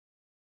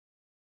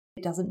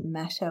It doesn't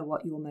matter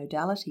what your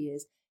modality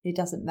is. It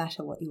doesn't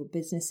matter what your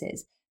business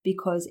is,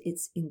 because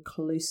it's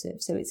inclusive.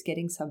 So it's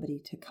getting somebody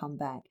to come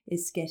back.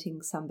 It's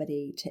getting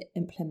somebody to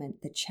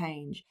implement the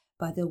change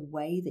by the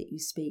way that you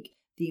speak,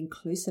 the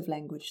inclusive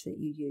language that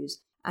you use,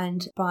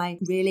 and by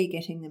really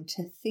getting them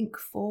to think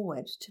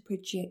forward, to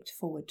project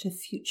forward, to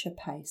future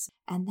pace.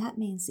 And that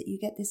means that you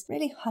get this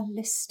really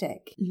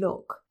holistic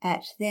look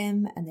at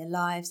them and their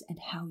lives and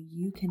how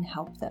you can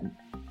help them.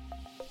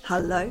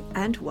 Hello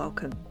and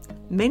welcome.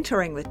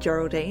 Mentoring with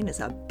Geraldine is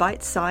a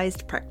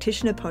bite-sized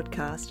practitioner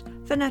podcast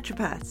for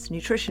naturopaths,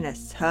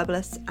 nutritionists,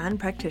 herbalists, and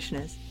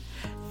practitioners.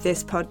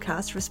 This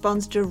podcast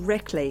responds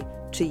directly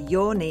to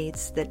your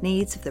needs, the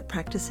needs of the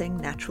practicing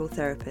natural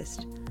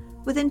therapist.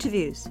 With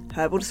interviews,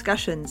 herbal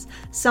discussions,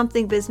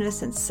 something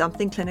business and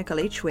something clinical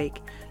each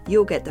week,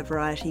 you'll get the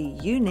variety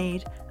you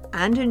need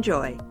and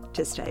enjoy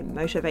to stay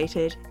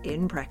motivated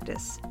in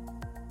practice.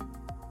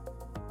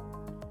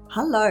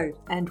 Hello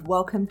and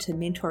welcome to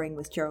Mentoring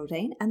with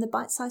Geraldine and the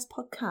Bite Size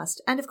Podcast.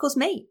 And of course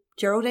me,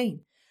 Geraldine.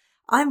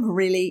 I'm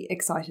really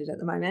excited at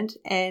the moment,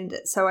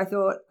 and so I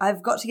thought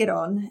I've got to get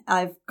on.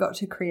 I've got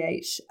to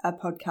create a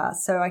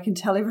podcast so I can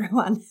tell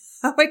everyone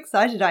how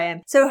excited I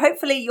am. So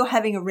hopefully you're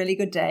having a really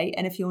good day,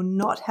 and if you're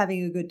not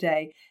having a good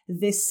day,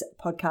 this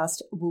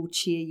podcast will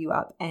cheer you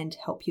up and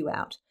help you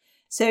out.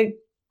 So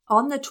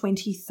on the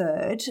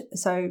 23rd,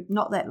 so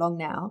not that long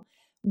now,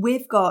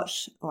 I've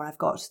got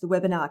the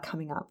webinar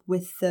coming up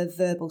with the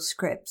verbal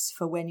scripts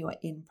for when you're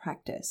in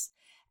practice.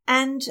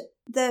 And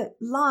the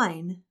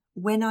line,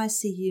 "When I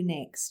see you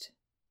next,"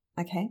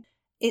 okay?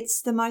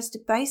 It's the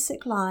most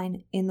basic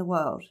line in the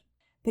world,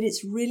 but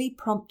it's really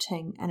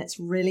prompting and it's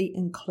really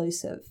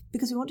inclusive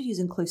because we want to use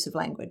inclusive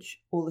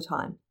language all the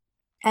time.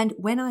 And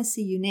 "when I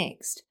see you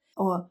next,"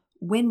 or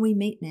 "when we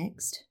meet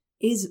next,"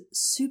 is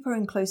super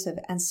inclusive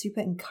and super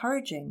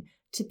encouraging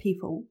to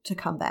people to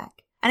come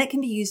back. And it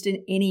can be used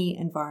in any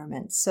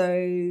environment. So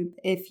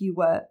if you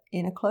were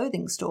in a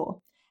clothing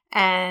store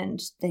and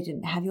they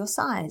didn't have your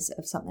size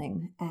of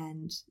something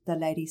and the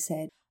lady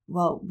said,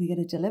 "Well, we get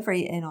a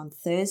delivery in on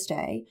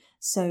Thursday,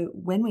 so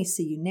when we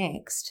see you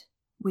next,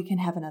 we can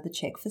have another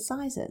check for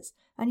sizes."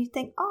 And you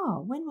think,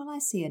 "Oh, when will I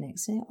see you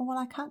next?" And, "Oh, well,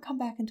 I can't come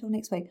back until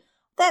next week."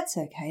 That's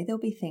okay. There'll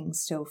be things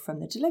still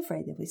from the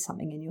delivery. There'll be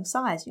something in your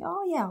size.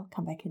 "Oh, yeah, I'll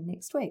come back in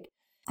next week."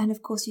 And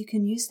of course, you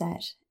can use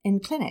that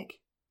in clinic.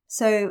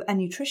 So a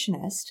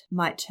nutritionist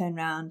might turn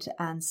around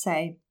and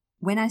say,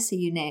 "When I see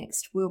you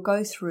next, we'll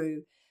go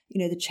through,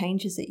 the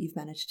changes that you've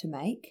managed to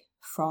make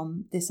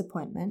from this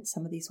appointment,"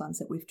 some of these ones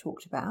that we've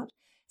talked about.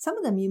 Some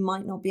of them you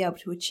might not be able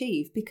to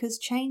achieve because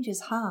change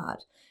is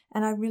hard.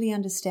 And I really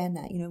understand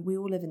that. We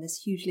all live in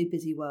this hugely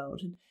busy world.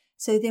 And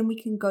so then we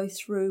can go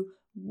through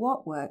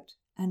what worked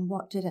and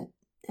what didn't.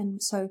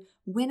 And so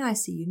when I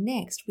see you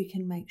next, we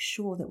can make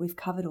sure that we've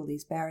covered all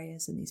these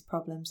barriers and these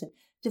problems and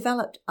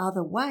developed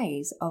other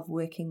ways of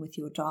working with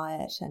your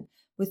diet and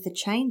with the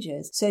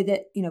changes so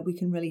that, we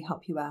can really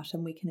help you out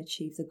and we can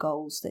achieve the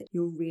goals that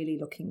you're really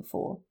looking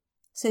for.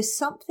 So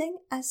something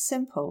as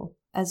simple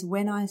as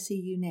 "when I see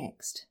you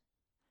next,"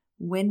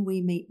 "when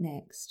we meet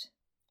next."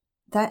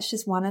 That's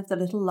just one of the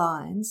little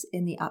lines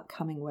in the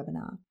upcoming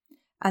webinar.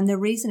 And the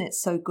reason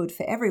it's so good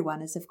for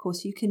everyone is, of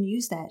course, you can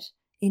use that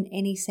in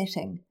any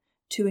setting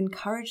to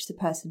encourage the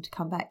person to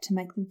come back, to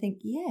make them think,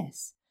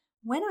 yes,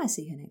 when I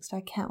see her next,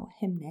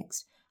 him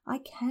next, I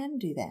can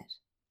do that.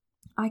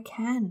 I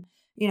can,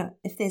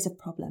 if there's a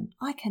problem,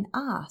 I can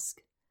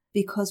ask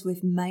because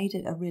we've made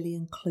it a really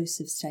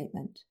inclusive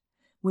statement.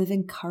 We've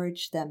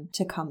encouraged them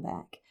to come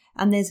back.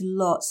 And there's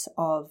lots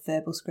of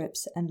verbal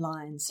scripts and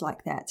lines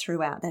like that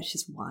throughout. That's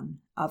just one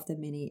of the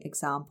many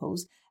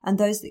examples. And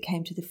those that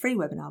came to the free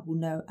webinar will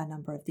know a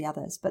number of the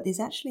others. But there's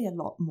actually a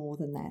lot more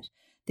than that.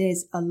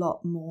 There's a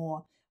lot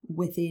more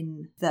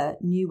within the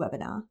new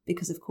webinar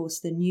because, of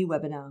course, the new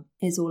webinar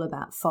is all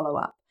about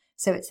follow-up.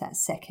 So it's that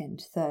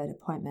second, third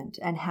appointment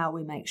and how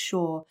we make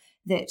sure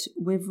that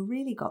we've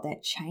really got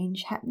that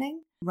change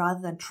happening rather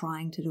than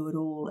trying to do it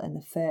all in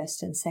the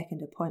first and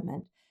second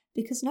appointment.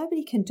 Because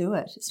nobody can do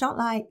it. It's not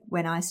like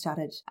when I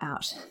started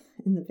out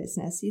in the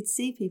business, you'd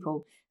see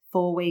people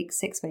 4 weeks,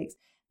 6 weeks,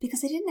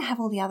 because they didn't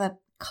have all the other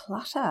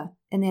clutter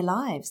in their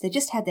lives. They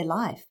just had their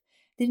life.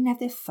 They didn't have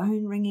their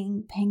phone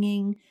ringing,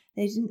 pinging.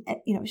 They didn't,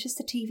 it was just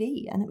the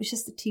TV and it was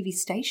just the TV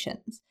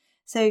stations.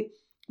 So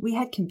we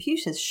had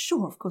computers.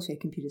 Sure, of course we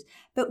had computers,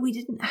 but we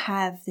didn't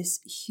have this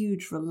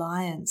huge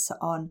reliance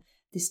on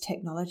this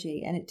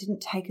technology and it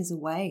didn't take us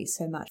away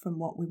so much from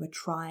what we were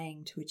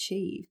trying to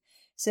achieve.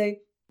 So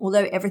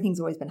although everything's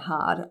always been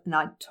hard, and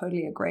I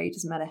totally agree, it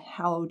doesn't matter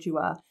how old you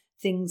are,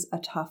 things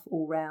are tough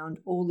all round,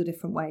 all the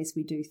different ways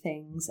we do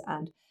things.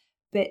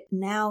 But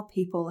now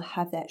people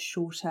have that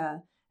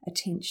shorter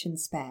attention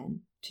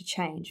span to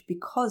change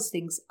because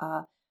things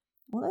are,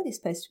 although they're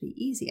supposed to be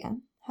easier,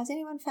 has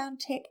anyone found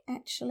tech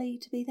actually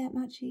to be that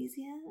much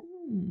easier?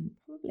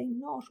 Probably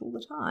not all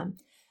the time.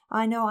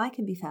 I know I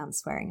can be found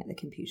swearing at the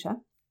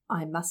computer.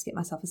 I must get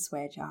myself a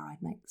swear jar.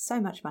 I'd make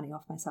so much money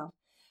off myself.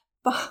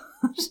 But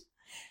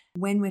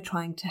when we're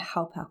trying to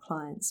help our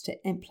clients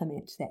to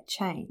implement that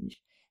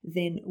change,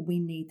 then we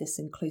need this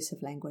inclusive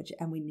language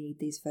and we need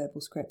these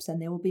verbal scripts.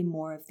 And there will be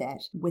more of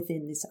that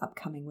within this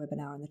upcoming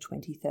webinar on the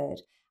 23rd,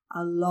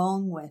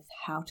 along with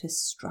how to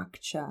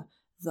structure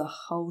the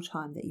whole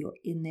time that you're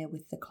in there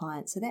with the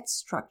client. So that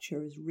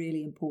structure is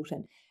really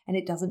important. And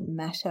it doesn't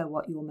matter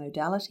what your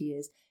modality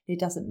is. It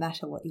doesn't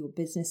matter what your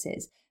business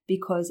is,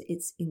 because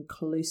it's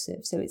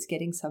inclusive. So it's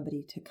getting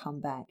somebody to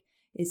come back.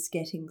 It's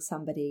getting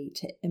somebody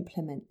to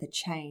implement the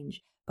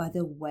change by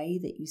the way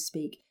that you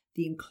speak,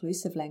 the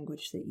inclusive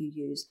language that you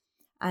use,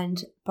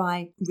 and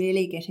by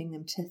really getting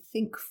them to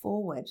think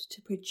forward,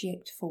 to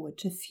project forward,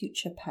 to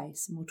future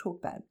pace. And we'll talk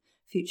about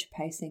future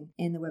pacing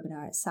in the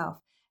webinar itself.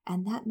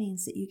 And that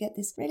means that you get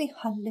this really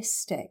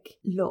holistic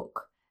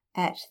look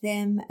at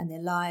them and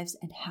their lives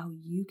and how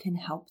you can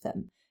help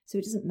them. So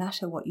it doesn't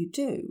matter what you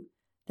do,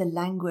 the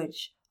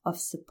language of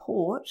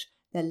support,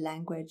 the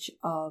language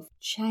of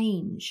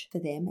change for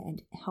them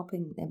and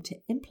helping them to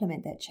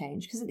implement that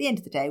change. Because at the end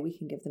of the day, we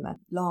can give them a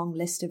long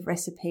list of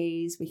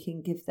recipes, we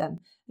can give them,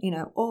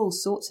 all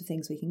sorts of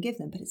things we can give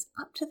them, but it's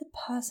up to the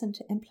person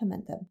to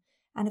implement them.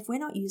 And if we're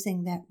not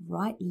using that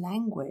right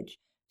language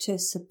to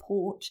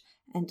support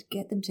and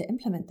get them to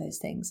implement those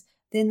things,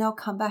 then they'll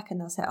come back and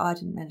they'll say, I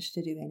didn't manage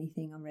to do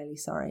anything, I'm really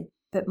sorry.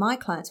 But my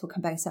clients will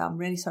come back and say, I'm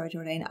really sorry,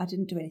 Geraldine, I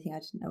didn't do anything, I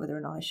didn't know whether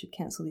or not I should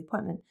cancel the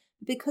appointment.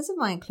 But because of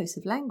my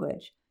inclusive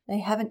language, they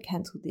haven't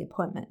cancelled the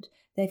appointment.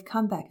 They've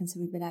come back, and so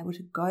we've been able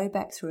to go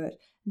back through it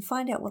and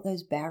find out what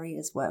those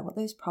barriers were, what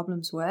those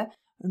problems were,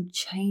 and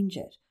change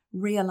it,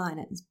 realign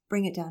it, and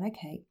bring it down.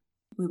 Okay,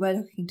 we were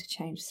looking to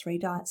change 3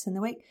 diets in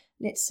the week.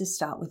 Let's just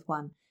start with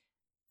 1.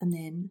 And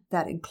then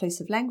that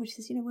inclusive language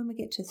says, when we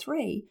get to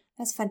 3,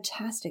 that's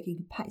fantastic. You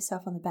can pat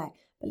yourself on the back,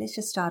 but let's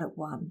just start at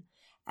 1.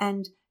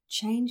 And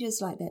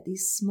changes like that,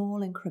 these small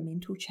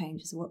incremental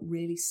changes, are what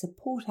really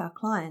support our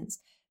clients,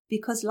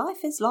 because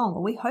life is long,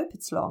 or we hope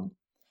it's long.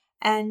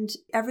 And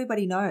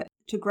everybody knows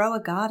to grow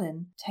a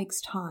garden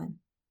takes time.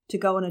 To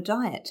go on a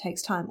diet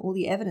takes time. All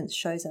the evidence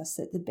shows us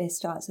that the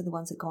best diets are the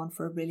ones that go on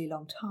for a really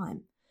long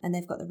time. And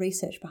they've got the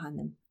research behind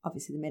them.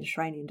 Obviously, the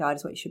Mediterranean diet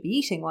is what you should be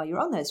eating while you're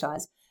on those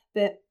diets.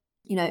 But,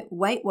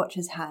 Weight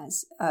Watchers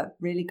has a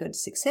really good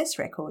success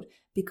record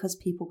because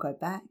people go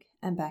back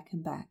and back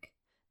and back.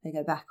 They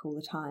go back all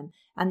the time.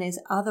 And there's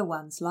other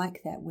ones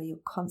like that where you're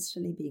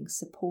constantly being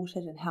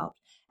supported and helped.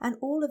 And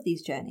all of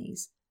these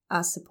journeys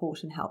are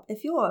support and help.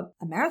 If you're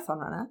a marathon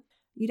runner,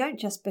 you don't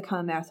just become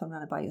a marathon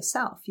runner by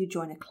yourself. You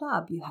join a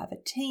club, you have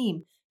a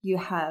team, you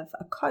have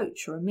a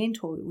coach or a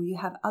mentor, or you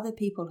have other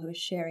people who are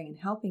sharing and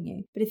helping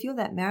you. But if you're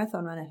that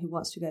marathon runner who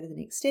wants to go to the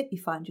next step,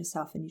 you find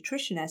yourself a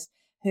nutritionist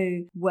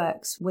who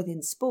works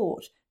within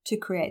sport to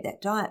create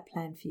that diet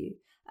plan for you.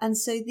 And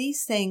so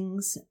these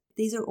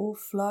are all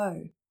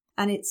flow.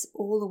 And it's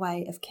all the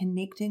way of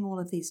connecting all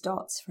of these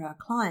dots for our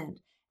client.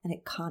 And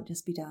it can't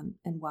just be done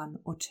in 1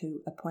 or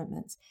 2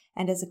 appointments.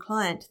 And as a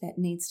client, that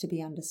needs to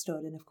be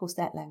understood. And of course,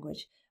 that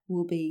language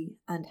will be,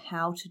 and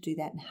how to do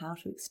that and how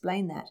to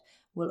explain that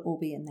will all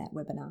be in that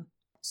webinar.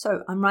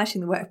 So I'm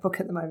writing the workbook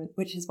at the moment,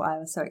 which is why I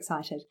was so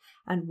excited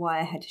and why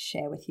I had to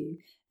share with you.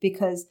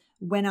 Because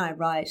when I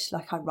write,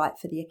 like I write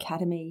for the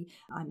Academy,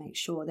 I make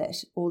sure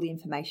that all the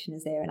information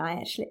is there. And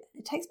it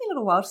takes me a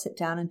little while to sit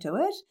down and do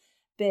it.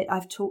 But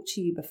I've talked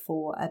to you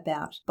before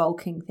about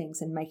bulking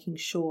things and making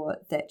sure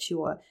that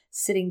you're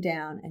sitting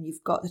down and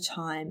you've got the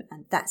time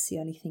and that's the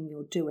only thing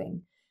you're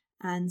doing.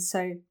 And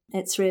so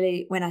it's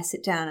really when I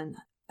sit down and,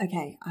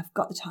 okay, I've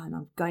got the time,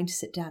 I'm going to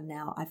sit down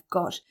now, I've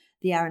got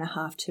the hour and a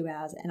half, 2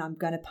 hours, and I'm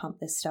going to pump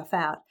this stuff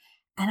out.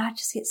 And I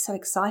just get so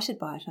excited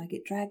by it and I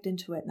get dragged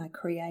into it and I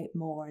create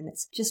more. And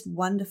it's just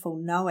wonderful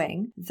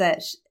knowing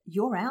that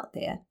you're out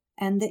there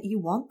and that you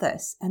want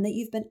this and that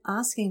you've been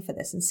asking for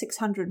this. And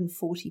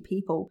 640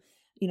 people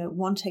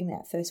wanting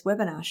that first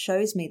webinar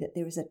shows me that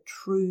there is a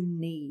true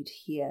need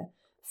here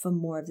for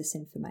more of this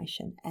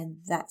information.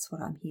 And that's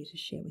what I'm here to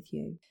share with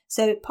you.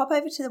 So pop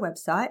over to the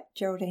website,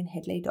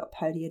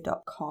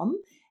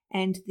 geraldineheadley.podia.com.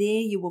 And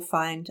there you will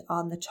find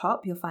on the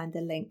top, you'll find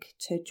the link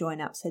to join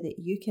up so that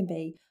you can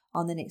be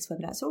on the next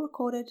webinar. It's all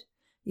recorded.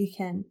 If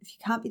you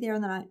can't be there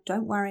on the night,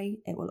 don't worry.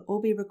 It will all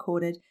be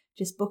recorded.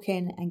 Just book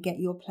in and get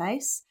your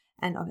place.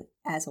 And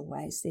as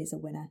always, there's a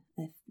winner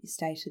if you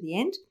stay to the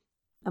end.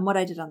 And what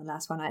I did on the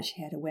last one, I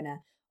actually had a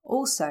winner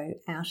also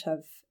out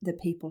of the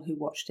people who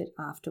watched it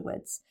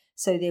afterwards.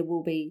 So there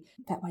will be,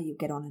 that way you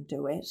get on and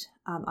do it.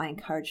 I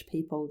encourage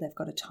people, they've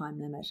got a time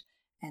limit,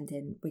 and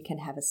then we can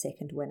have a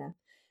second winner.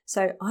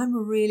 So I'm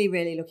really,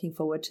 really looking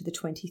forward to the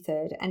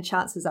 23rd, and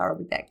chances are I'll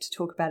be back to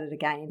talk about it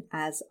again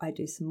as I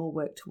do some more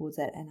work towards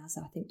it. And as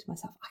I think to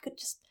myself, I could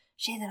just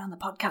share that on the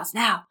podcast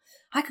now.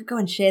 I could go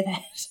and share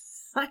that.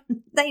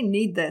 They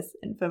need this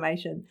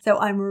information. So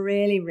I'm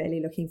really, really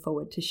looking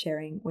forward to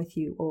sharing with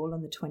you all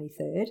on the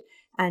 23rd.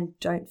 And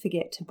don't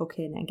forget to book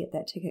in and get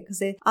that ticket because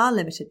there are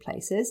limited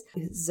places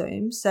with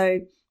Zoom.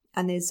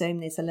 And there's Zoom,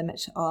 there's a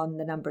limit on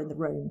the number in the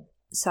room.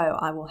 So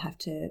I will have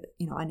to,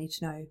 I need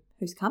to know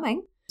who's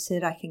coming so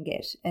that I can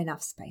get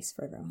enough space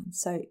for everyone.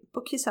 So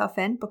book yourself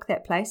in, book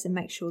that place and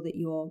make sure that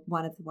you're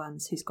one of the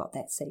ones who's got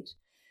that seat.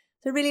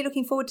 So really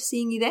looking forward to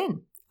seeing you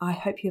then. I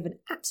hope you have an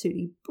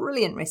absolutely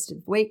brilliant rest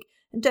of the week.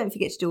 And don't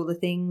forget to do all the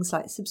things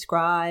like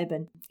subscribe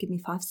and give me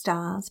 5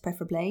 stars,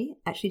 preferably.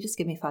 Actually, just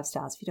give me 5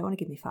 stars. If you don't want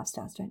to give me 5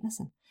 stars, don't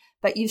listen.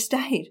 But you've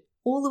stayed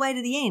all the way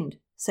to the end.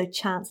 So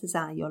chances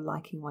are you're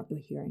liking what you're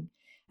hearing.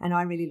 And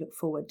I really look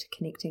forward to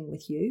connecting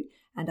with you.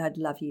 And I'd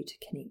love you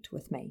to connect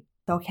with me.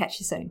 So I'll catch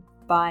you soon.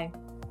 Bye.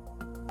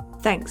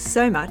 Thanks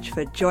so much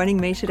for joining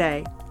me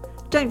today.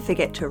 Don't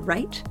forget to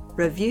rate,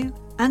 review,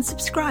 and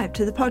subscribe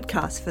to the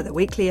podcast for the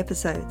weekly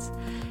episodes.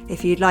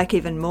 If you'd like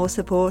even more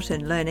support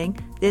and learning,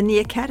 then the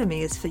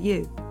Academy is for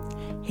you.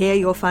 Here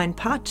you'll find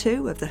part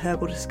 2 of the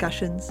herbal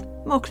discussions,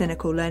 more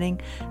clinical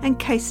learning, and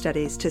case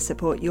studies to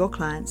support your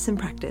clients in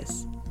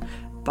practice.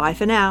 Bye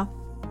for now.